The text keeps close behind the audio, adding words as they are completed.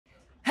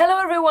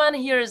everyone,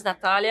 here is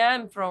Nathalia.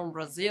 I'm from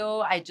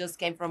Brazil. I just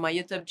came from my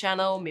YouTube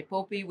channel,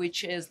 Poupe,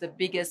 which is the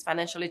biggest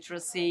financial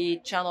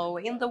literacy channel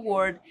in the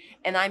world.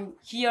 And I'm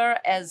here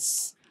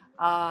as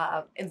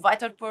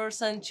invited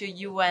person to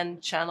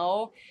UN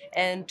channel.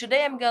 And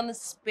today I'm going to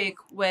speak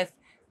with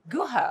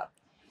Guha.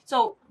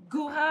 So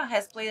Guha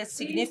has played a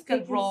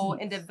significant role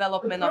in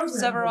development of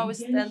several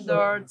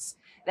standards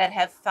that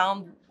have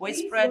found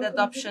widespread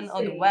adoption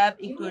on the web,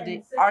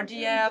 including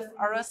RDF,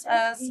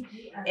 RSS,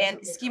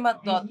 and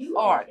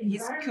schema.org.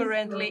 He's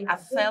currently a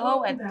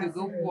fellow at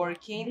Google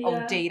working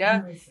on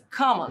data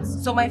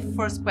commons. So my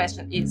first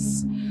question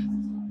is,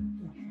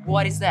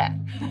 what is that?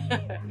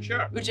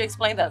 Sure. Would you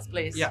explain that,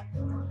 please? Yeah.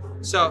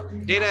 So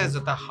data is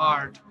at the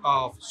heart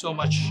of so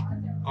much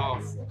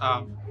of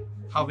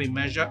how we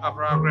measure our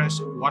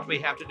progress, what we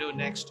have to do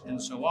next, and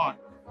so on.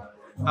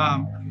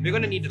 We're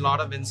going to need a lot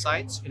of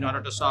insights in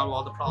order to solve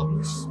all the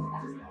problems,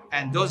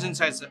 and those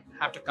insights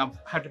have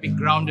to be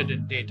grounded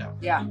in data.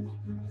 Yeah.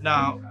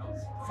 Now,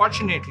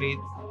 fortunately,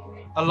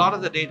 a lot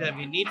of the data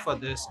we need for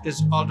this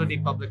is already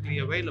publicly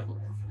available.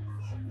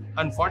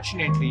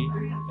 Unfortunately,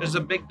 there's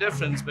a big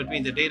difference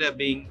between the data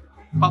being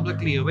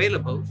publicly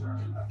available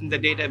and the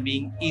data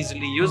being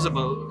easily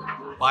usable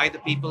by the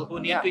people who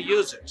need to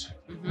use it.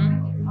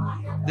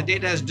 Mm-hmm. The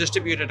data is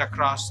distributed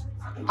across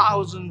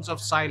thousands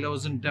of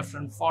silos in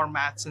different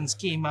formats and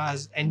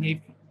schemas, and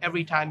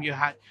every time you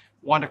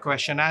want a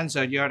question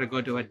answered, you have to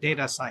go to a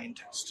data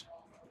scientist.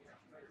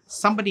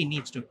 Somebody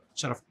needs to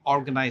sort of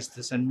organize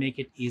this and make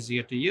it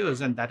easier to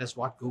use, and that is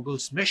what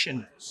Google's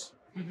mission is.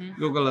 Mm-hmm.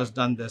 Google has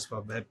done this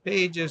for web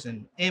pages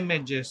and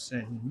images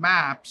and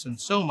maps and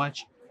so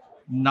much.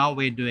 Now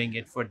we're doing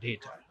it for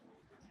data,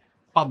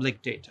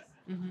 public data.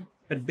 Mm-hmm.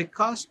 But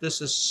because this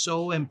is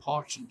so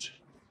important,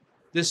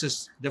 this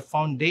is the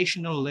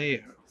foundational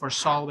layer for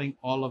solving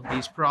all of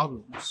these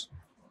problems,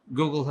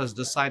 Google has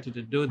decided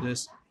to do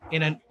this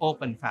in an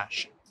open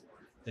fashion.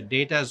 The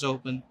data is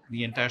open,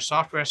 the entire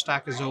software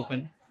stack is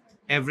open,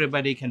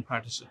 everybody can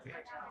participate.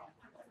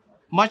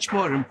 Much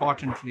more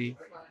importantly,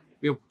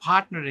 we're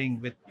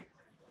partnering with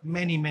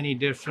many, many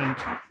different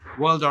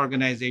world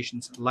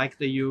organizations like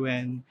the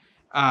UN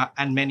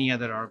and many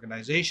other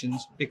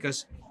organizations,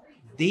 because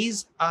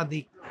these are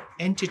the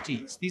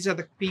entities, these are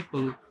the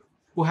people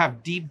who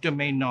have deep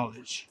domain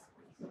knowledge,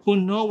 who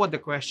know what the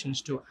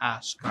questions to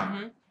ask are,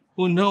 Mm-hmm.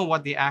 who know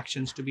what the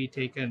actions to be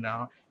taken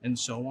are, and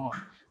so on.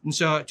 And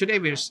so today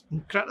we're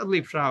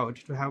incredibly proud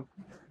to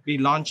be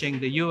launching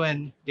the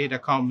UN Data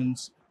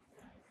Commons.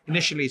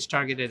 Initially, it's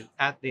targeted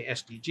at the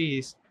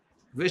SDGs,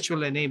 which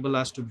will enable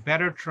us to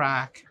better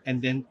track,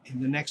 and then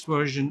in the next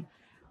version,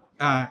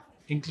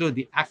 include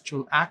the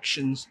actual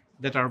actions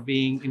that are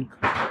being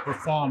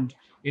performed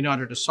in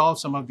order to solve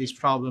some of these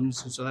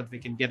problems, so that we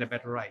can get a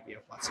better idea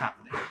of what's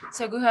happening.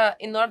 So Guha,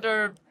 in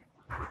order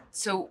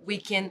so we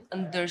can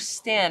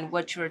understand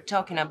what you're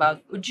talking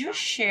about, would you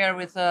share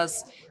with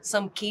us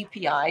some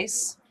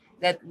KPIs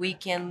that we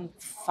can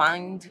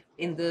find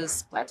in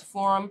this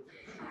platform?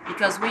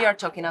 Because we are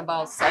talking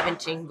about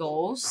 17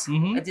 goals.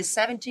 Mm-hmm. These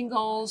 17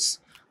 goals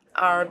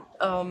are,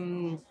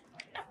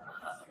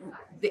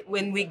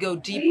 when we go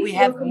deep, we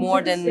have more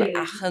than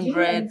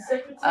 100.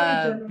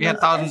 We have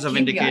thousands of KPIs.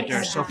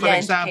 indicators. So for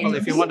example,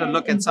 if you want to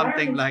look at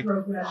something like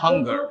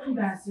hunger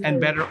and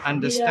better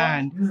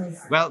understand,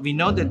 well, we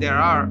know that there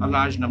are a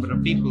large number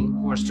of people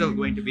who are still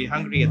going to be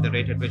hungry at the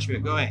rate at which we're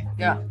going.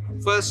 Yeah.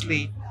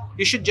 Firstly,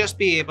 you should just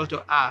be able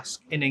to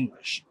ask in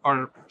English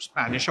or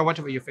Spanish or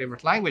whatever your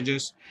favorite language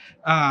is,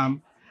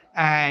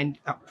 and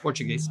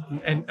Portuguese.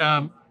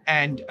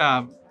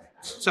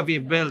 So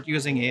we've built,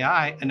 using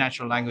AI, a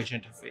natural language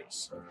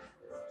interface.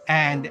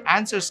 And the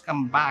answers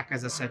come back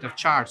as a set of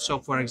charts. So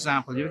for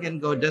example, you can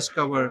go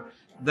discover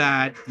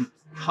that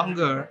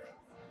hunger,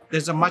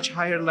 there's a much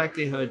higher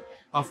likelihood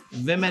of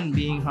women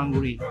being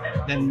hungry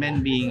than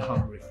men being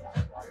hungry.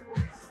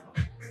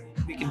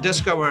 We can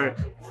discover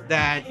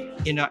that,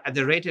 at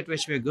the rate at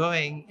which we're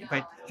going,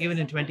 but even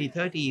in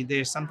 2030,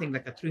 there's something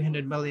like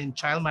 300 million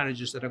child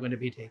marriages that are going to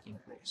be taking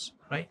place,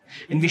 right?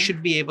 And we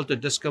should be able to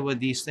discover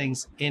these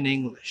things in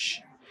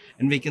English.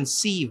 And we can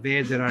see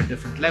where there are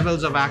different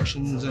levels of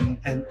actions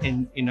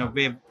and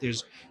where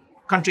there's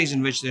countries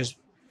in which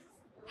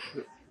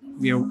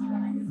we are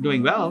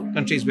doing well,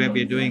 countries where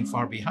we're doing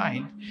far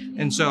behind.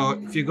 And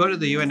so if you go to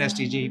the UN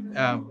SDG,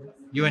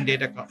 UN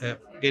Data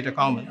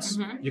Commons,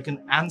 Mm-hmm. you can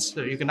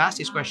ask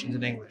these questions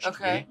in English,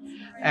 Okay.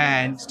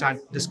 and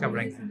start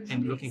discovering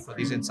and looking for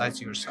these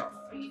insights yourself.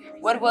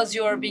 What was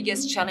your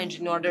biggest challenge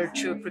in order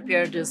to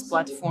prepare this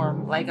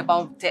platform? Like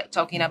about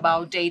talking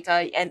about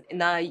data and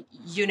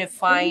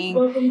unifying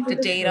the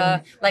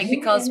data. Like,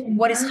 because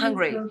what is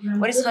hungry?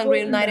 What is hungry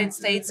in the United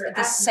States?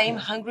 The same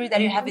hungry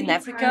that you have in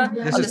Africa?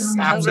 This or is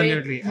the hungry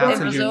absolutely. in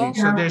Brazil?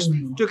 So there's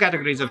two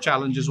categories of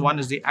challenges. One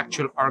is the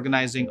actual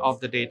organizing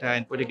of the data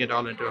and putting it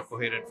all into a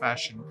coherent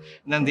fashion.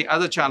 And then the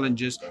other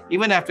challenge is,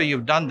 even after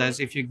you've done this,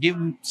 if you give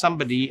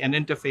somebody an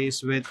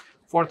interface with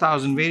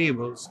 4,000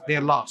 variables,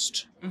 they're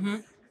lost. Mm-hmm.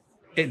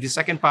 The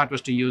second part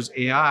was to use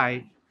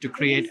AI to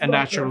create a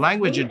natural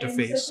language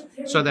interface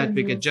so that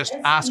we could just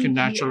ask in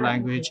natural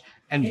language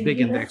and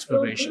begin the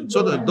exploration.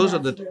 So those are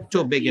the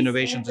two big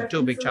innovations and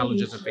two big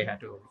challenges that we had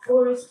to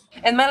overcome.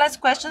 And my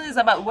last question is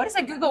about what is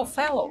a Google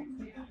Fellow?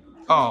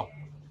 Oh,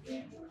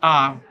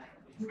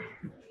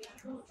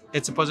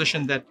 it's a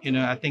position that,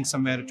 I think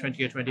somewhere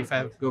 20 or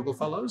 25 Google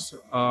Fellows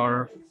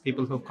or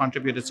people who have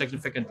contributed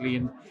significantly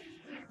in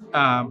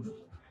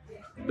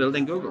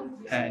building Google.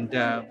 And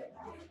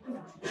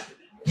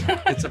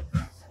it's a...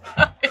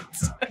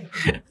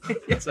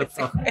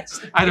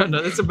 I don't know.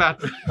 It's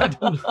about. I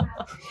don't know.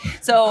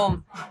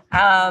 So,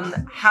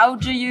 how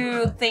do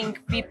you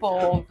think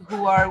people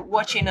who are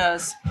watching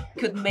us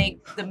could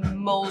make the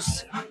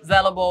most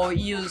valuable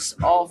use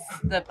of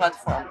the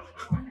platform?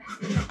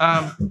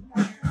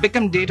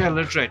 Become data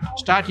literate.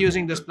 Start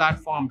using this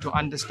platform to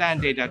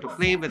understand data, to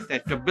play with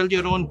it, to build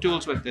your own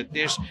tools with it.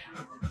 There's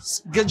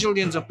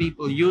gajillions of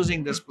people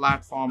using this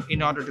platform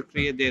in order to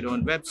create their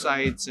own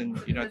websites, and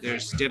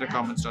there's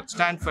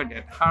datacommons.stanford,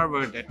 at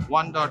Harvard, at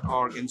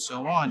one.org, and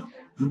so on.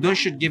 Those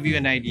should give you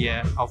an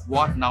idea of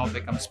what now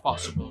becomes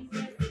possible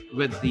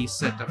with these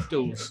set of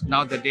tools.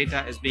 Now the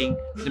data is being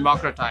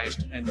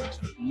democratized and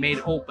made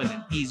open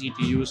and easy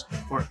to use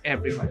for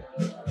everyone.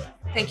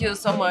 Thank you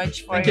so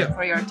much for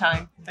your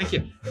time. Thank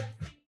you.